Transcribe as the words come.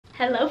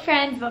Hello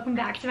friends, welcome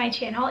back to my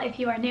channel. If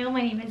you are new, my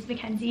name is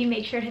Mckenzie.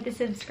 Make sure to hit the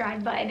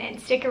subscribe button and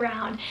stick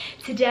around.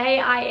 Today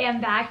I am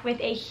back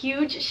with a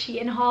huge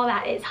SheIn haul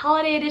that is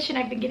holiday edition.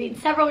 I've been getting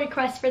several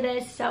requests for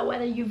this, so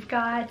whether you've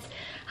got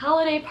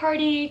holiday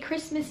party,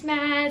 Christmas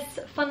mass,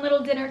 fun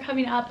little dinner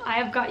coming up, I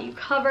have got you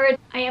covered.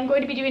 I am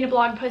going to be doing a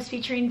blog post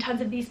featuring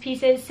tons of these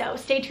pieces, so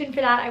stay tuned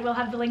for that. I will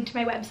have the link to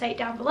my website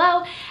down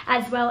below,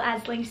 as well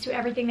as links to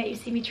everything that you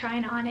see me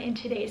trying on in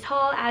today's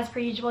haul. As per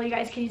usual, you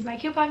guys can use my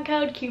coupon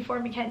code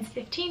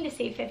Q4McKenzie15 to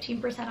save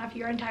 15% off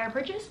your entire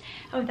purchase.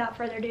 And without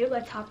further ado,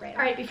 let's hop right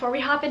on. All right, before we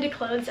hop into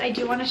clothes, I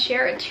do want to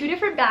share two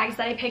different bags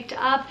that I picked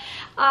up.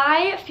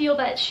 I feel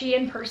that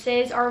SheIn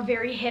purses are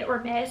very hit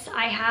or miss.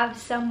 I have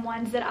some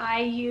ones that I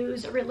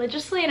use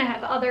religiously and I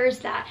have others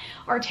that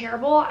are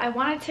terrible. I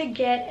wanted to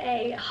get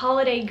a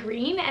holiday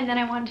green and then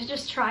I wanted to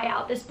just try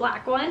out this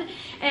black one,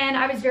 and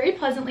I was very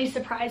pleasantly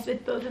surprised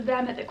with both of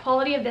them. The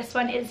quality of this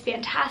one is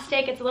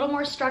fantastic. It's a little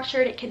more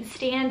structured, it can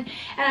stand,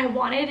 and I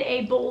wanted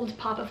a bold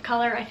pop of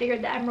color. I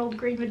figured the emerald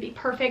green would be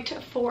perfect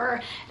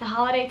for the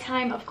holiday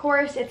time. Of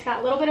course, it's got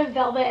a little bit of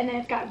velvet and then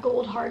it's got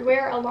gold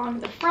hardware along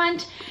the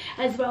front,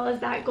 as well as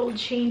that gold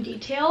chain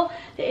detail.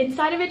 The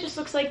inside of it just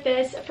looks like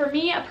this. For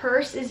me, a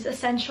purse is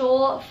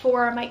essential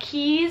for my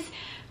keys,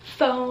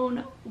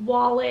 phone,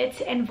 wallet,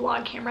 and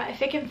vlog camera.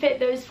 If it can fit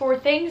those four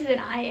things, then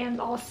I am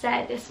all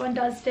set. This one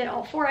does fit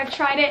all four. I've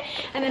tried it,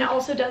 and then it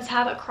also does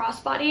have a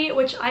crossbody,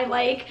 which I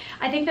like.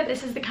 I think that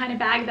this is the kind of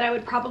bag that I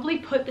would probably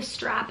put the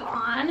strap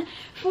on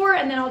for,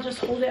 and then I'll just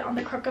hold it on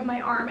the crook of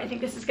my arm. I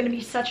think this is going to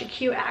be such a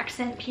cute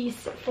accent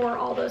piece for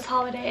all those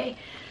holiday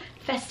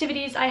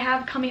festivities I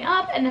have coming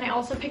up. And then I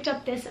also picked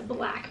up this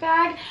black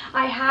bag.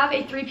 I have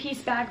a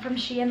three-piece bag from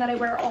SheIn that I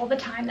wear all the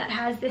time that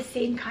has this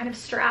same kind of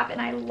strap, and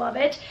I love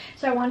it.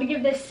 So I wanted to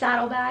give this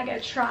saddle bag a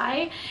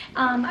try.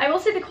 I will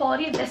say the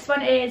quality of this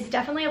one is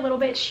definitely a little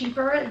bit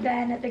cheaper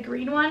than the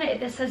green one.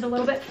 This has a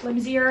little bit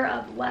flimsier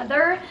of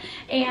leather,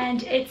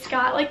 and it's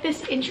got like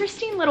this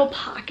interesting little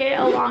pocket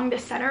along the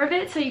center of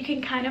it, so you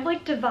can kind of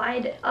like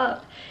divide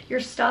up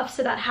your stuff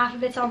so that half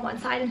of it's on one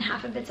side and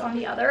half of it's on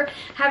the other.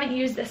 Haven't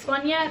used this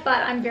one yet, but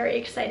I'm very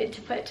excited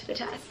to put it to the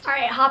test. All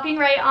right, hopping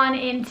right on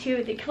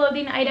into the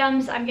clothing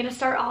items. I'm gonna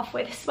start off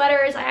with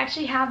sweaters. I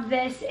actually have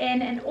this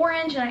in an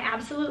orange and I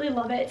absolutely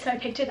love it, so I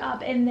picked it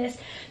up in this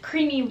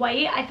creamy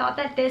white. I thought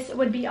that this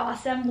would be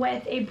awesome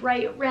with a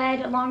bright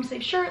red long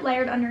sleeve shirt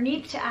layered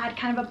underneath to add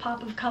kind of a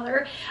pop of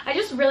color. I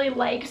just really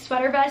like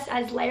sweater vests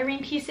as layering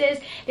pieces.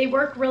 They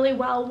work really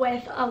well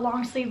with a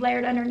long sleeve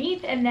layered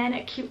underneath and then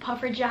a cute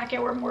puffer jacket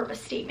or more of a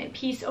statement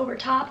piece over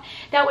top.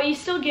 That way you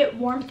still get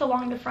warmth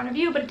along the front of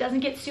you, but it doesn't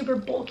get super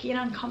bulky and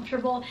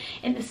uncomfortable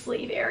in the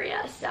sleeve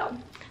area. So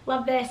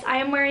love this. I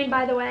am wearing,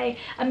 by the way,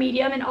 a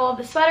medium in all of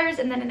the sweaters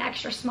and then an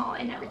extra small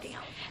in everything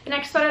else. The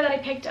next sweater that I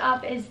picked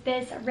up is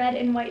this red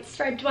and white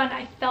striped one.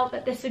 I felt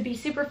that this would be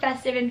super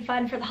festive and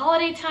fun for the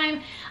holiday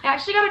time. I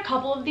actually got a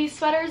couple of these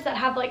sweaters that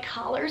have like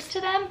collars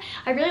to them.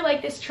 I really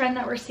like this trend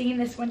that we're seeing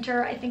this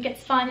winter. I think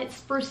it's fun. It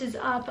spruces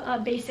up a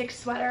basic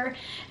sweater,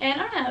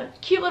 and I don't know,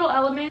 cute little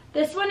element.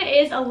 This one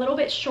is a little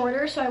bit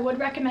shorter, so I would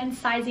recommend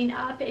sizing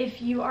up if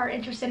you are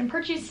interested in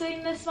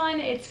purchasing this one.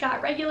 It's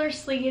got regular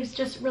sleeves,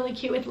 just really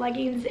cute with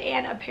leggings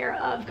and a pair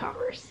of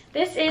Converse.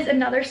 This is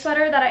another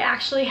sweater that I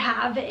actually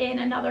have in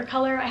another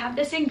color. I have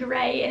this in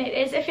gray, and it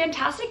is a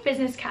fantastic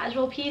business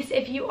casual piece.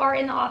 If you are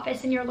in the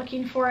office and you're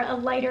looking for a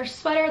lighter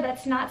sweater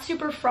that's not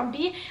super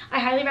frumpy, I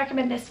highly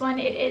recommend this one.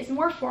 It is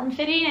more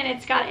form-fitting and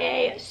it's got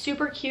a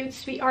super cute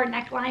sweetheart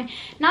neckline.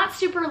 Not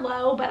super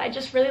low, but I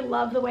just really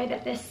love the way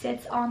that this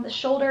sits on the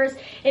shoulders.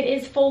 It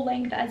is full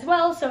length as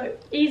well, so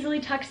it easily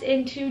tucks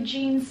into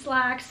jeans,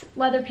 slacks,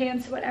 leather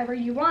pants, whatever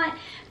you want.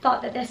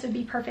 Thought that this would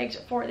be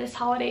perfect for this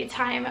holiday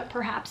time,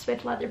 perhaps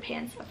with leather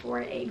pants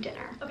for a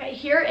dinner. Okay,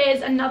 here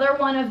is another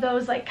one of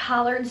those like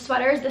collared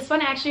sweaters. This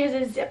one actually has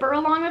a zipper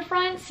along the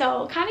front,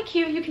 so kind of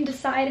cute. You can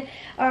decide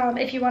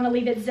if you want to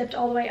leave it zipped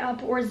all the way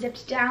up or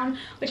zipped down,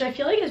 which I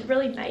feel like is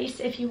really nice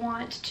if you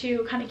want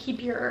to kind of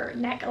keep your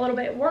neck a little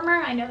bit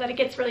warmer. I know that it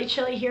gets really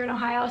chilly here in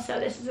Ohio, so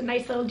this is a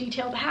nice little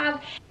detail to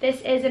have.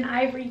 This is an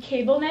ivory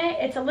cable knit.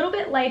 It's a little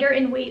bit lighter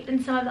in weight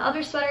than some of the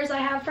other sweaters I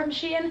have from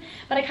SheIn,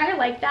 but I kind of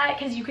like that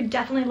because you could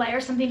definitely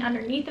layer something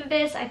underneath of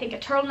this. I think a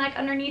turtleneck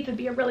underneath would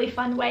be a really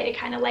fun way to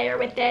kind of layer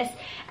with this.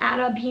 Add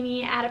a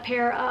beanie, add a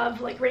pair of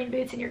like rain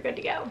boots, and you're good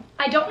to go.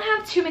 I don't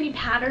have too many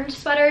patterned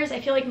sweaters.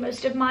 I feel like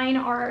most of mine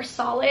are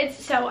solids,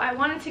 so I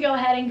wanted to go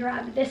ahead and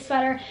grab this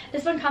sweater.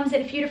 This one comes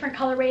in a few different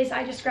colorways.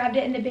 I just grabbed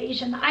it in the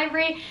beige and the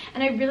ivory,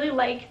 and I really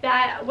like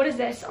that. What is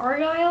this,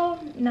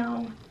 Argyle?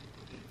 No,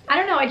 I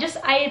don't know,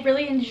 I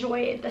really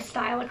enjoy the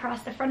style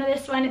across the front of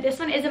this one. This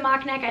one is a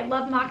mock neck. I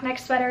love mock neck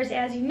sweaters,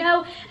 as you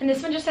know, and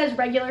this one just has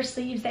regular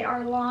sleeves. They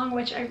are long,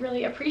 which I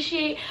really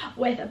appreciate.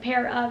 With a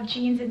pair of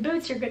jeans and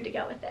boots, you're good to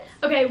go with this.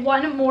 Okay,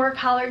 one more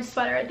collared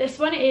sweater. This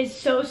one is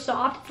so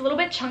soft. It's a little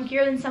bit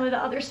chunkier than some of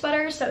the other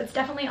sweaters, so it's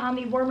definitely on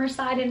the warmer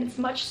side and it's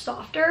much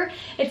softer.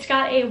 It's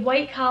got a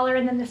white collar,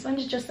 and then this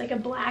one's just like a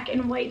black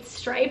and white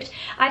striped.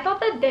 I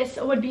thought that this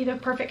would be the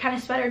perfect kind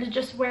of sweater to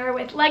just wear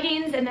with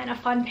leggings and then a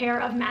fun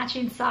pair of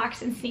matching socks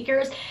socks and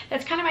sneakers.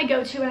 That's kind of my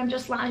go-to when I'm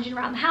just lounging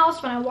around the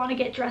house, when I want to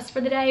get dressed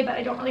for the day, but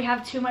I don't really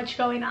have too much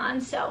going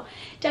on. So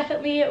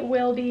definitely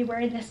will be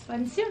wearing this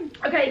one soon.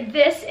 Okay,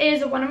 this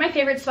is one of my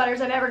favorite sweaters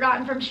I've ever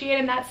gotten from SheIn,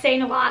 and that's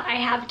saying a lot. I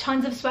have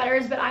tons of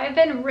sweaters, but I have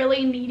been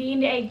really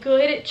needing a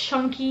good,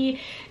 chunky,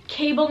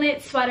 cable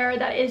knit sweater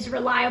that is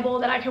reliable,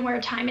 that I can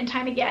wear time and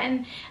time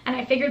again, and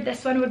I figured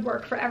this one would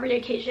work for every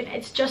occasion.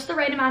 It's just the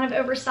right amount of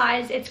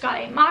oversized. It's got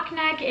a mock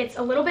neck, it's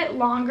a little bit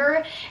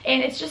longer,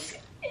 and it's just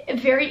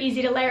very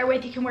easy to layer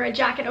with. You can wear a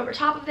jacket over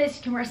top of this,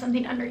 you can wear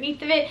something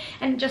underneath of it,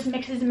 and it just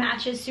mixes and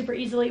matches super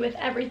easily with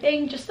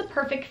everything. Just the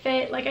perfect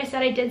fit. Like I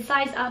said, I did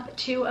size up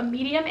to a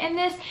medium in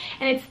this,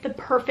 and it's the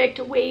perfect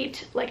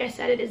weight. Like I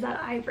said, it is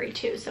that ivory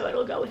too, so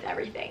it'll go with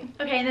everything.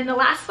 Okay, and then the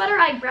last sweater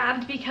I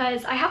grabbed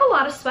because I have a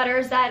lot of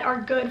sweaters that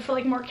are good for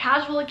like more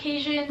casual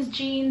occasions,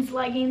 jeans,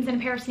 leggings, and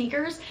a pair of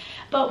sneakers.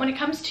 But when it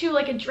comes to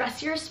like a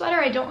dressier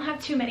sweater, I don't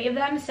have too many of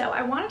them, so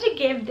I wanted to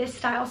give this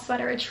style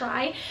sweater a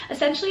try.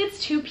 Essentially,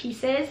 it's two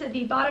pieces.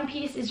 The bottom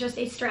piece is just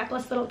a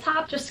strapless little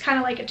top, just kind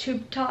of like a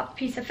tube top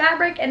piece of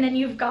fabric, and then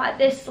you've got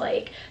this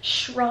like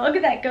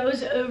shrug that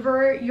goes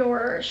over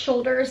your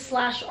shoulders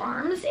slash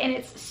arms, and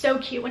it's so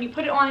cute. When you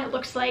put it on, it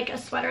looks like a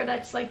sweater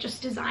that's like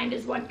just designed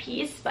as one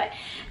piece, but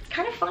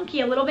kind of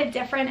funky, a little bit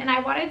different, and I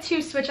wanted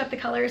to switch up the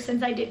colors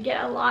since I did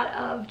get a lot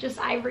of just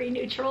ivory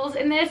neutrals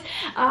in this.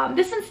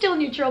 This one's still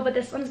neutral, but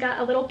this one's got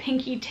a little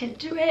pinky tint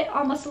to it,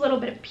 almost a little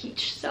bit of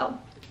peach, so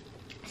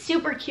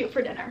super cute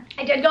for dinner.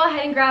 I did go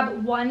ahead and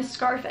grab one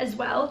scarf as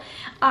well.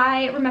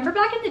 I remember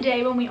back in the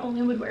day when we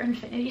only would wear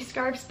infinity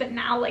scarves, but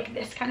now like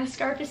this kind of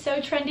scarf is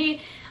so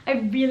trendy.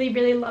 I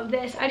really love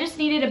this. I just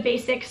needed a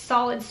basic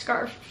solid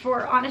scarf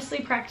for honestly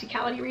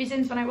practicality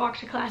reasons. When I walk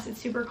to class,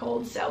 it's super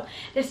cold, so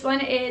this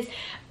one is,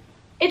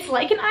 it's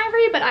like an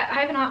ivory, but I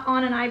have it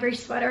on an ivory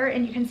sweater,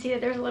 and you can see that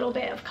there's a little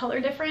bit of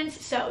color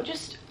difference. So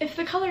just, if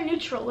the color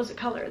neutral was a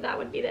color, that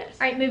would be this.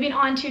 All right, moving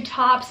on to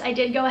tops. I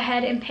did go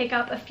ahead and pick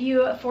up a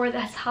few for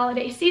this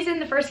holiday season.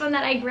 The first one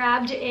that I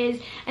grabbed is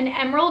an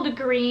emerald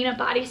green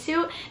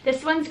bodysuit.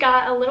 This one's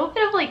got a little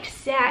bit of like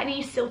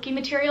satiny, silky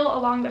material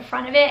along the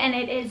front of it, and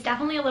it is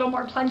definitely a little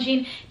more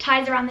plunging.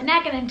 Ties around the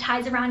neck and then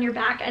ties around your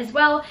back as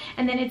well.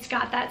 And then it's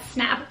got that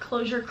snap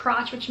closure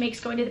crotch, which makes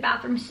going to the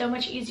bathroom so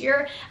much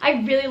easier.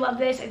 I really love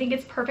this. I think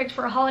it's perfect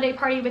for a holiday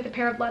party with a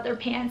pair of leather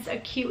pants, a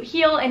cute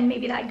heel, and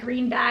maybe that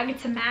green bag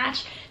to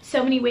match.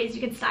 So many ways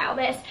you can style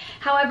this.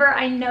 However,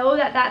 I know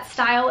that that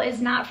style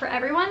is not for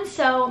everyone,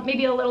 so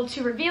maybe a little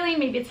too revealing,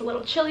 maybe it's a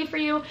little chilly for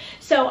you.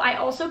 So I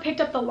also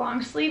picked up the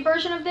long sleeve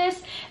version of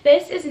this.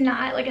 This is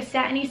not like a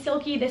satiny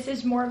silky, this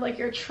is more of like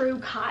your true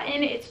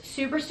cotton. It's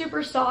super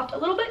soft, a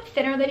little bit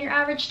thinner than your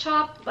average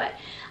top, but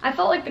I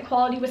felt like the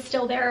quality was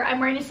still there. I'm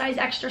wearing a size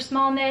extra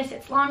small in this.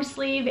 It's long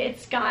sleeve,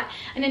 it's got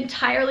an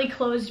entirely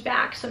closed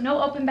back, so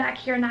no open back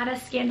here, not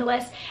as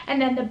scandalous, and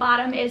then the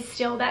bottom is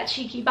still that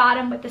cheeky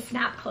bottom with the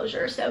snap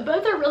closure. So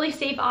both are really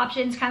safe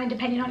options, kind of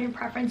depending on your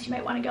preference. You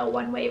might want to go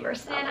one way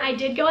versus the other. And I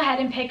did go ahead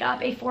and pick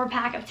up a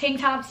 4-pack of tank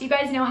tops. You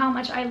guys know how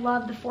much I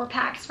love the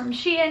 4-packs from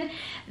SheIn.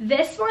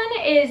 This one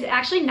is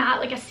actually not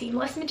like a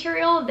seamless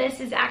material.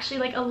 This is actually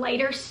like a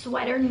lighter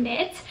sweater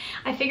knit.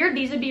 I figured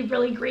these would be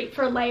really great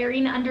for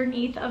layering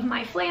underneath of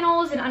my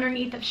flannels and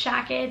underneath of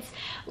shackets,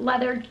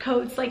 leather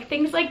coats, like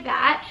things like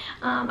that.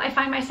 I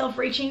find myself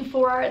reaching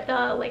for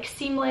the like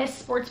seamless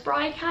sports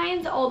bra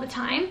kinds all the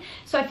time,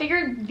 so I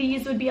figured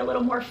these would be a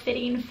little more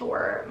fitting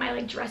for my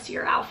like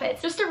dressier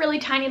outfits. Just a really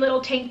tiny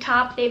little tank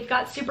top. They've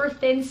got super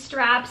thin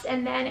straps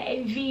and then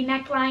a V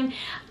neckline.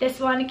 This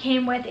one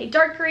came with a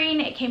dark green,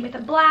 it came with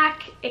a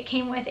black, it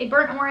came with a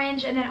burnt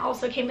orange, and then it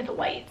also came with a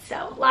white,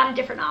 so a lot of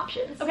different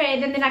options. Okay,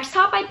 then the next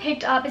top I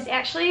picked up is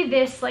actually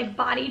this like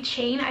body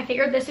chain. I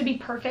figured this would be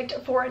perfect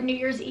for New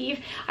Year's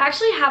Eve. I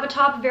actually have a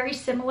top very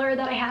similar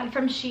that I had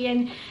from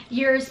SheIn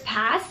years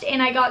past,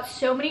 and I got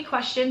so many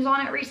questions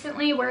on it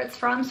recently where it's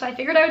from, so I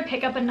figured I would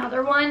pick up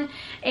another one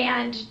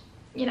and,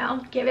 you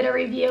know, give it a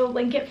review,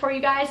 link it for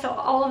you guys. So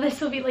all of this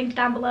will be linked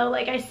down below.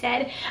 Like I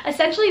said,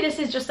 essentially this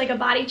is just like a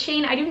body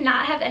chain. I do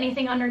not have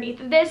anything underneath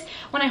of this.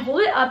 When I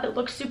hold it up, it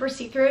looks super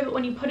see-through, but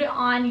when you put it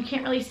on, you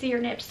can't really see your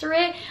nips through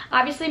it.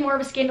 Obviously more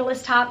of a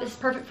scandalous top. This is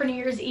perfect for New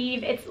Year's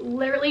Eve. It's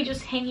literally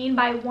just hanging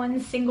by one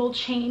single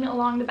chain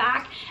along the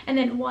back and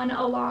then one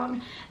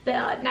along the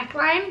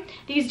neckline.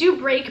 These do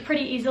break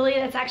pretty easily.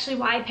 That's actually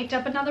why I picked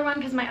up another one,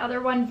 because my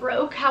other one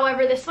broke.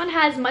 However, this one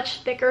has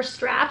much thicker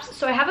straps,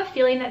 so I have a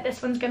feeling that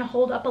this one's gonna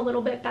hold up a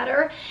little bit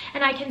better,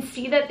 and I can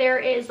see that there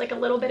is like a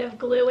little bit of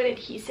glue and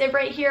adhesive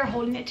right here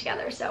holding it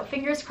together, so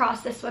fingers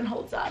crossed this one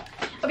holds up.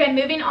 Okay,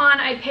 moving on,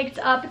 I picked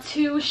up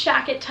 2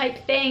 shacket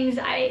type things.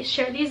 I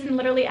share these in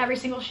literally every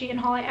single SheIn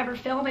haul I ever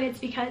film, and it's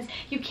because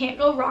you can't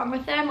go wrong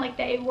with them. Like,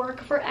 they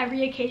work for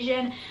every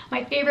occasion.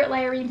 My favorite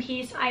layering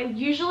piece, I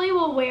usually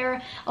will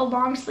wear a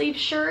long sleeve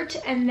shirt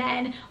and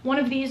then one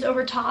of these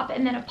over top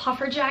and then a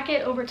puffer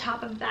jacket over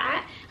top of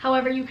that.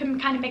 However, you can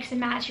kind of mix and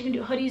match. You can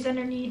do hoodies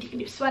underneath, you can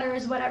do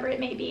sweaters, whatever. it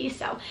may be.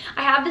 So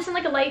I have this in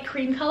like a light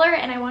cream color,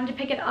 and I wanted to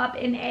pick it up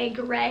in a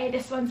gray.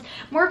 This one's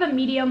more of a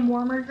medium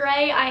warmer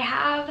gray. I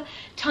have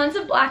tons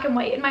of black and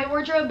white in my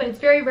wardrobe, but it's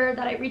very rare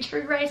that I reach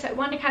for gray, so I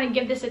wanted to kind of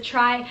give this a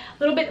try. A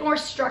little bit more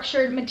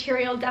structured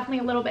material, definitely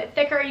a little bit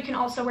thicker. You can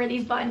also wear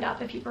these buttoned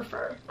up if you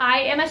prefer. I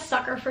am a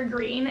sucker for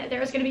green.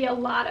 There's going to be a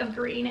lot of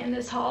green in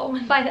this haul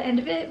by the end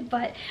of it,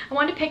 but I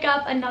wanted to pick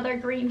up another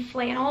green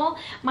flannel.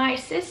 My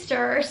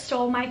sister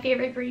stole my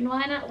favorite green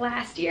one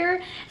last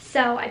year,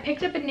 so I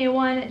picked up a new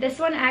one. This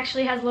one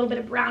actually has a little bit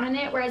of brown in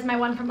it, whereas my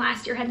one from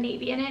last year had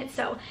navy in it,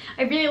 so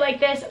I really like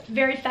this.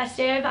 Very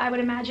festive. I would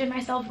imagine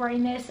myself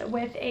wearing this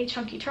with a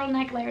chunky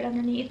turtleneck layered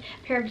underneath,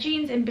 a pair of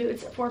jeans and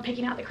boots for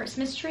picking out the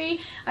Christmas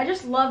tree. I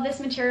just love this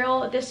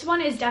material. This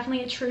one is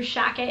definitely a true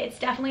shacket. It's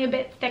definitely a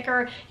bit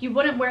thicker. You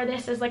wouldn't wear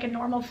this as like a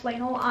normal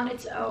flannel on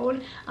its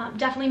own.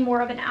 Definitely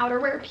more of an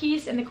outerwear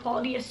piece, and the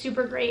quality is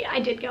super great. I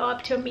did go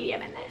up to a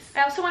medium in this.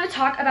 I also want to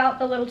talk about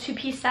the little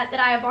two-piece set that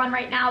I have on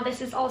right now.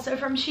 This is also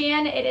from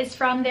SheIn. It is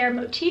from their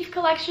motif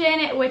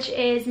collection, which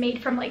is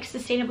made from like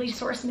sustainably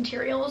sourced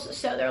materials,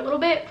 so they're a little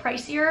bit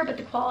pricier, but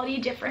the quality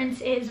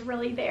difference is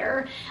really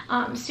there.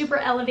 Super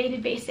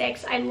elevated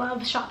basics. I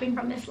love shopping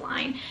from this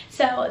line.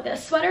 So the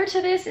sweater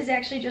to this is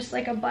actually just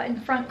like a button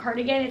front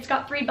cardigan. It's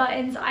got 3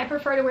 buttons. I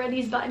prefer to wear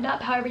these buttoned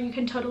up. However, you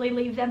can totally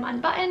leave them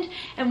unbuttoned,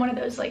 and one of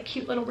those like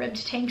cute little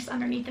ribbed tanks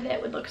underneath of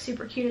it would look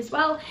super cute as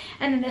well.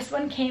 And then this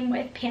one came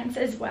with pants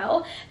as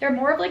well. They're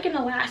more of like an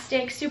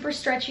elastic, super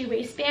stretchy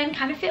waistband,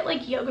 kind of fit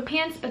like yoga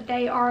pants, but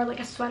they are like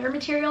a sweater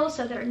material,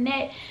 so they're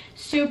knit,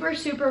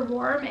 super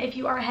warm if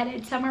you are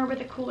headed somewhere with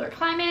a cooler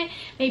climate.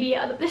 Maybe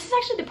this is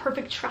actually the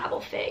perfect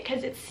travel fit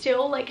because it's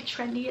still like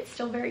trendy, it's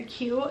still very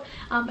cute,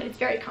 but it's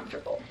very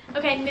comfortable.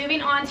 Okay,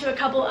 moving on to a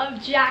couple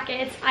of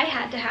jackets. I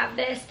had to have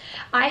this.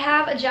 I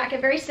have a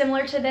jacket very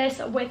similar to this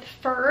with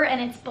fur,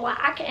 and it's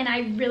black, and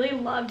I really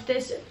loved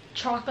this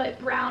chocolate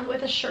brown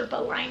with a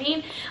Sherpa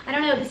lining. I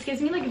don't know, this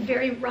gives me like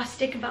very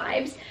rustic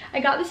vibes.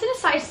 I got this in a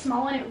size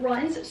small, and it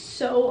runs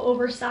so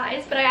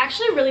oversized, but I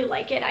actually really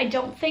like it. I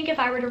don't think if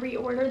I were to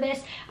reorder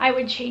this, I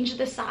would change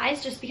the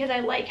size, just because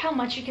I like how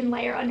much you can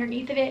layer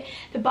underneath of it.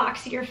 The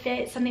boxier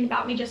fit, something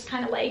about me just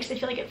kind of likes. I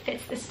feel like it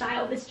fits the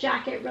style of this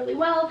jacket really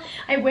well.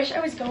 I wish I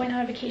was going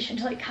on a vacation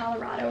to like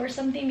Colorado or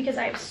something, because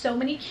I have so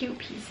many cute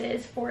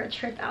pieces for a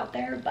trip out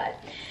there,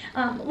 but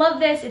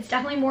love this. It's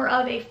definitely more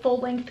of a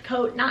full-length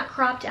coat, not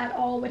cropped at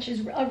all, which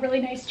is a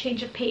really nice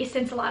change of pace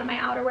since a lot of my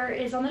outerwear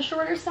is on the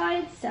shorter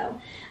side. So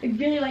I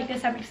really like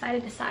this. I'm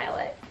excited to style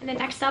it. And then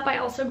next up, I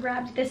also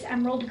grabbed this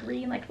emerald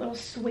green like little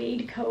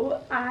suede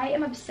coat. I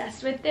am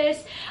obsessed with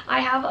this.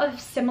 I have a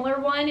similar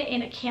one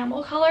in a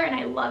camel color, and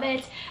I love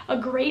it. A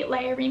great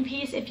layering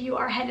piece if you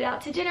are headed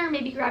out to dinner,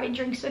 maybe grabbing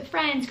drinks with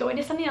friends, going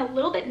to something a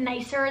little bit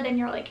nicer than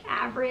your like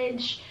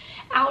average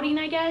outing,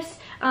 I guess.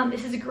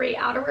 This is a great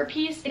outerwear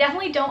piece. They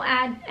definitely don't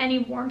add any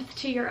warmth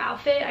to your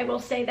outfit. I will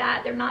say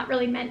that they're not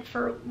really meant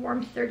for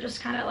warmth. They're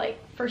just kind of like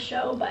for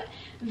show, but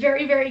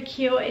very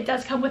cute. It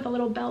does come with a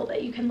little belt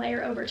that you can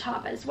layer over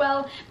top as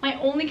well. My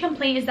only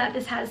complaint is that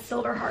this has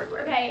silver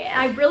hardware. Okay,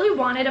 I really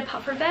wanted a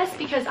puffer vest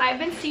because I've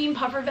been seeing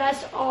puffer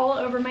vests all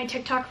over my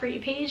TikTok For You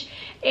page,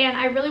 and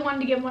I really wanted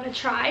to give one a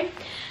try.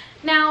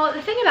 Now,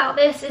 the thing about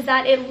this is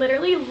that it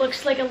literally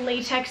looks like a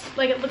latex,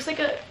 like it looks like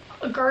a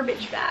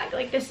garbage bag.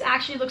 Like this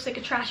actually looks like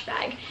a trash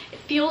bag. It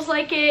feels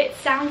like it,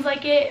 sounds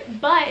like it,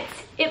 but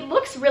it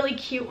looks really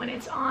cute when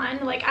it's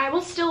on. Like I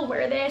will still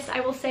wear this.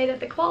 I will say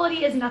that the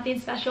quality is nothing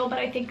special, but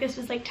I think this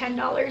was like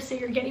 $10, so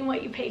you're getting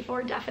what you pay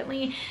for.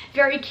 Definitely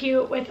very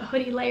cute with a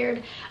hoodie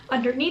layered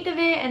underneath of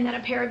it, and then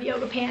a pair of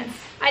yoga pants.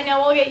 I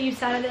know we'll get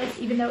use out of this,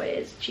 even though it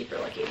is cheaper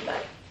looking,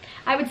 but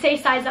I would say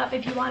size up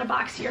if you want a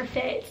boxier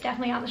fit. It's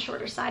definitely on the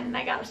shorter side, and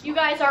I got it. You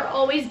guys are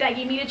always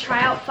begging me to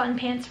try out fun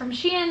pants from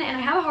SheIn, and I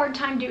have a hard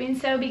time doing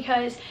so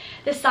because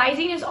the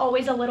sizing is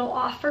always a little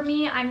off for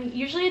me. I'm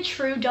usually a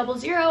true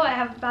 00. I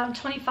have about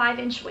a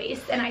 25-inch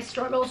waist, and I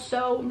struggle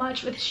so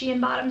much with SheIn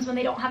bottoms when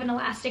they don't have an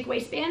elastic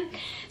waistband.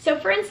 So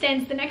for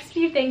instance, the next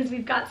few things,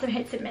 we've got some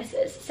hits and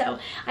misses. So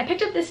I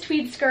picked up this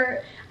tweed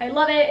skirt. I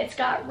love it. It's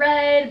got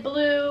red,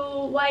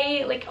 blue,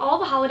 white, like all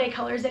the holiday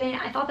colors in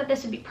it. I thought that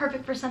this would be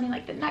perfect for something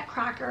like the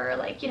Nutcracker,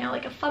 like, you know,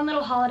 like a fun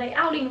little holiday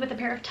outing with a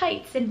pair of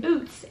tights and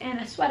boots and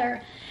a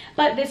sweater.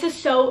 But this is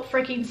so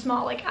freaking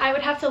small. Like I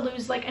would have to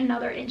lose like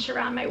another inch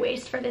around my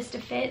waist for this to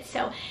fit.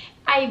 So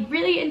I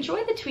really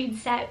enjoy the tweed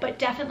set, but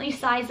definitely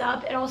size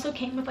up. It also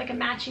came with like a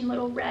matching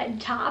little red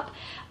top.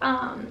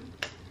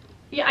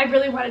 Yeah, I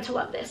really wanted to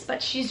love this,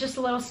 but she's just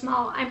a little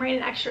small. I'm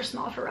rated extra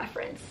small for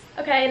reference.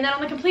 Okay, and then on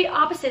the complete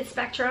opposite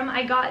spectrum,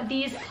 I got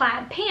these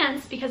plaid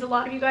pants because a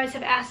lot of you guys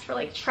have asked for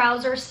like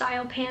trouser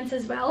style pants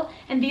as well,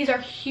 and these are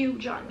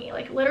huge on me,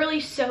 like literally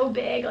so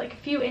big, like a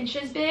few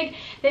inches big.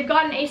 They've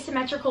got an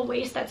asymmetrical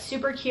waist that's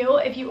super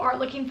cute. If you are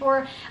looking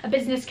for a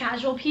business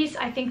casual piece,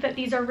 I think that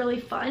these are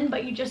really fun,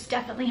 but you just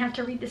definitely have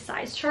to read the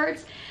size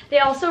charts. They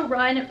also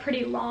run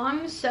pretty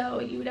long, so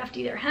you would have to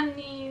either hem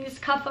these,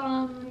 cuff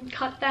them,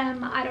 cut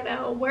them, I don't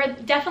know, wear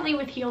definitely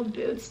with heeled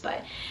boots,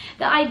 but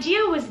the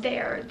idea was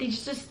there.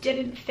 These just just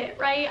didn't fit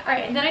right. All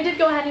right, and then I did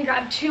go ahead and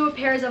grab 2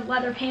 pairs of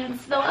leather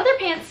pants. The leather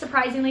pants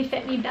surprisingly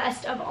fit me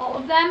best of all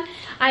of them.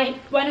 I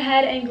went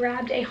ahead and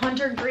grabbed a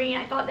hunter green.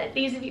 I thought that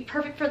these would be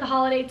perfect for the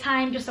holiday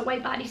time, just a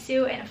white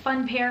bodysuit and a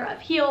fun pair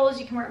of heels.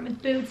 You can wear them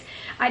with boots.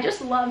 I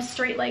just love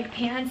straight leg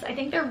pants. I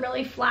think they're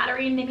really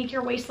flattering. They make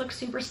your waist look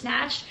super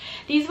snatched.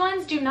 These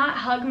ones do not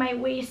hug my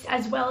waist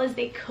as well as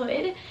they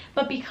could,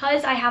 but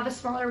because I have a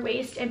smaller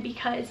waist and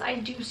because I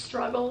do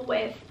struggle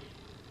with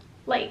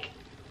like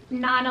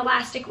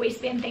non-elastic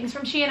waistband things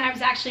from SheIn, I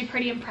was actually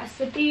pretty impressed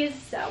with these.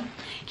 So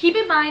keep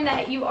in mind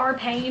that you are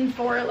paying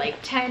for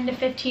like $10 to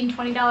 $15,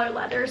 $20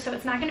 leather, so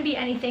it's not going to be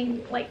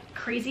anything like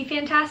crazy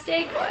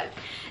fantastic. But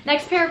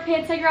next pair of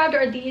pants I grabbed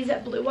are these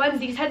blue ones.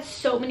 These had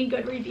so many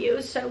good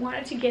reviews, so I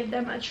wanted to give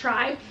them a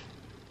try.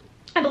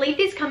 I believe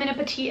these come in a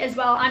petite as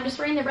well. I'm just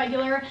wearing the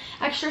regular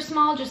extra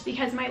small just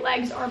because my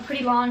legs are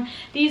pretty long.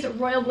 These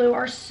royal blue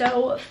are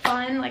so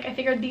fun. Like, I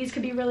figured these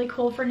could be really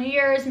cool for New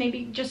Year's,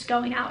 maybe just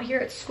going out here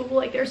at school.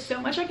 Like, there's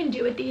so much I can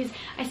do with these.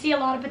 I see a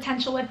lot of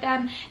potential with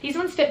them. These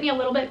ones fit me a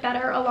little bit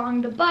better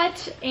along the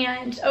butt,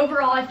 and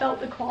overall I felt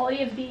the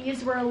quality of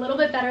these were a little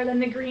bit better than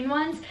the green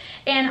ones.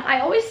 And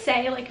I always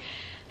say, like,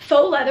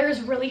 faux leather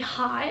is really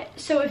hot,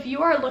 so if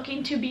you are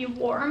looking to be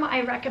warm,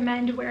 I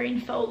recommend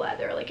wearing faux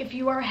leather. Like, if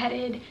you are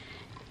headed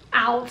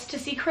out to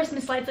see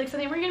Christmas lights, like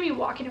something we're gonna be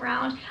walking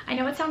around. I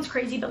know it sounds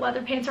crazy, but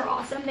leather pants are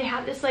awesome. They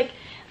have this like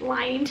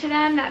lining to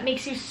them that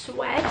makes you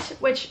sweat,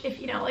 which, if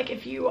you know, like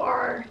if you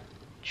are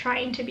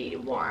trying to be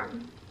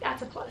warm,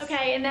 that's a plus.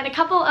 Okay, and then a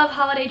couple of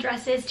holiday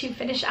dresses to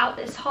finish out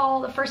this haul.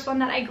 The first one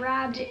that I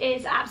grabbed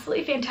is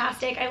absolutely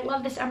fantastic. I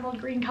love this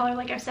emerald green color,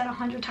 like I've said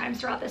 100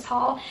 times throughout this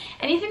haul.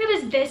 Anything that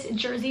is this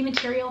jersey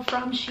material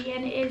from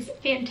SheIn is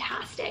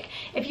fantastic.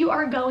 If you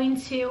are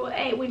going to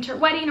a winter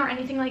wedding or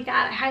anything like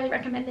that, I highly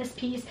recommend this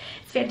piece.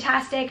 It's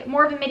fantastic.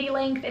 More of a midi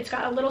length. It's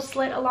got a little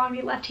slit along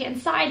the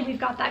left-hand side. We've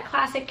got that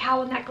classic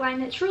cowl neckline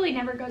that truly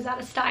never goes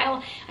out of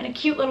style, and a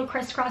cute little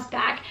crisscross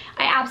back.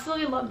 I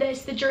absolutely love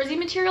this. The jersey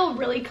material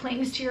really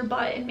clings to your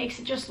butt and makes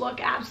it just look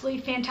absolutely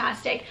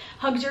fantastic.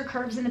 Hugs your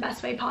curves in the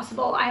best way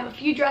possible. I have a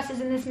few dresses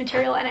in this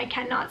material and I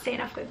cannot say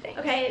enough good things.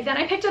 Okay, then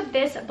I picked up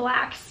this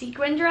black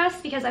sequin dress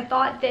because I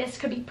thought this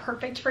could be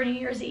perfect for New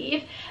Year's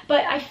Eve,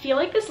 but I feel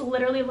like this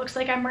literally looks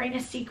like I'm wearing a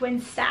sequin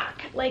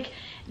sack. Like,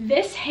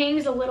 this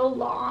hangs a little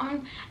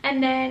long,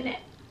 and then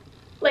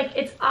like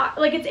it's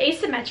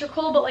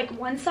asymmetrical, but like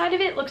one side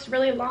of it looks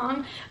really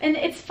long, and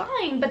it's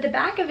fine, but the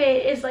back of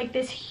it is like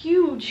this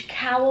huge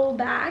cowl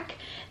back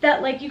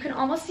that like you can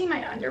almost see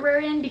my underwear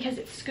in because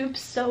it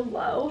scoops so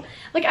low.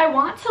 Like, I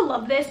want to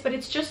love this, but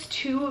it's just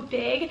too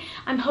big.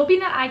 I'm hoping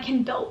that I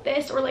can belt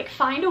this or like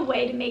find a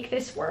way to make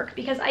this work,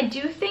 because I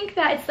do think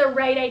that it's the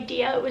right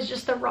idea. It was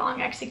just the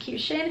wrong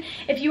execution.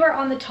 If you are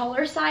on the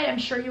taller side, I'm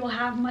sure you will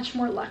have much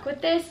more luck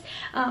with this.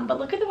 But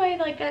look at the way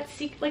like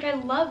like I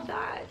love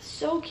that. It's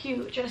so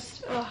cute.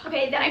 Just ugh.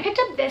 Okay, then I picked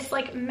up this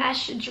like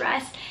mesh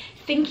dress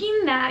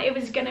thinking that it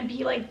was gonna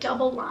be like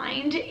double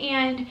lined,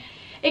 and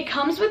it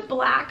comes with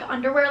black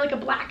underwear, like a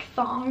black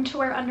thong to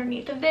wear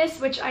underneath of this,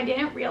 which I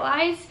didn't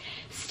realize.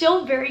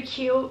 Still very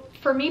cute.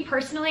 For me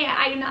personally,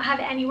 I do not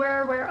have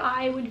anywhere where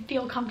I would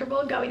feel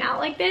comfortable going out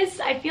like this.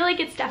 I feel like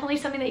it's definitely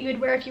something that you would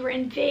wear if you were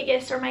in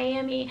Vegas or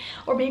Miami,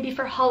 or maybe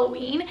for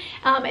Halloween.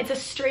 It's a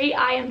straight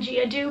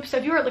IMG dupe, so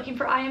if you are looking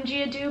for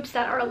IMG dupes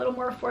that are a little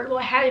more affordable,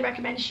 I highly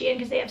recommend SheIn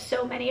because they have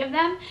so many of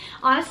them.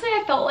 Honestly,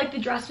 I felt like the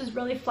dress was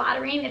really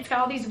flattering. It's got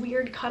all these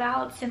weird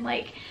cutouts and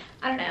like,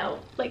 I don't know,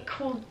 like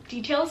cool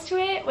details to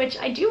it, which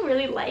I do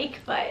really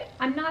like, but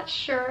I'm not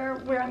sure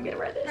where I'm gonna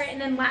wear this. All right,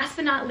 and then last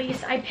but not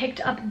least, I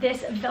picked up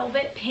this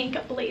velvet pink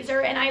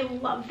blazer, and I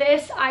love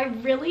this. I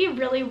really,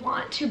 really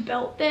want to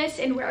belt this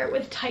and wear it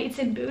with tights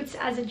and boots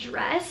as a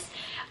dress.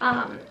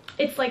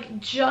 It's like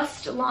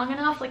just long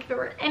enough. Like, if it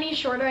were any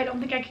shorter, I don't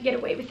think I could get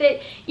away with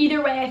it.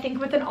 Either way, I think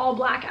with an all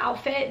black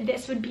outfit,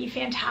 this would be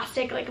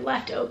fantastic, like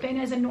left open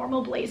as a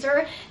normal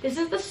blazer. This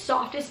is the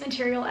softest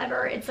material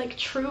ever. It's like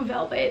true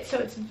velvet, so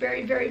it's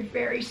very, very,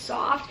 very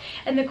soft,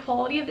 and the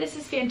quality of this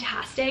is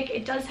fantastic.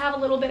 It does have a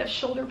little bit of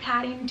shoulder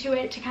padding to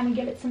it to kind of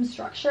give it some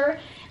structure,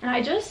 and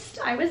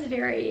I was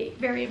very,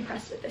 very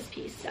impressed with this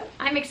piece. So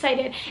I'm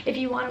excited. If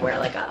you want to wear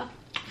like a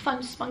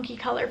fun spunky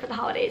color for the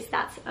holidays,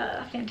 that's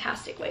a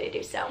fantastic way to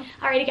do so.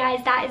 Alrighty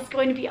guys, that is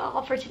going to be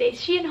all for today's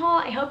SheIn haul.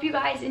 I hope you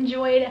guys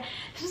enjoyed.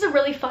 This was a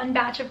really fun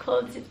batch of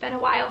clothes. It's been a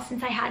while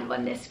since I had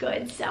one this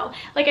good, so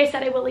like I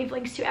said, I will leave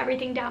links to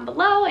everything down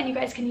below, and you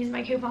guys can use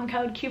my coupon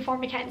code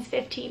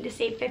Q4McKenzie15 to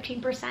save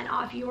 15%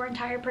 off your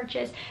entire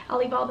purchase. I'll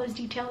leave all those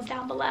details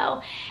down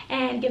below,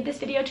 and give this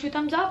video 2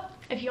 thumbs up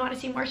if you want to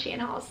see more SheIn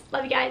hauls.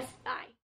 Love you guys. Bye.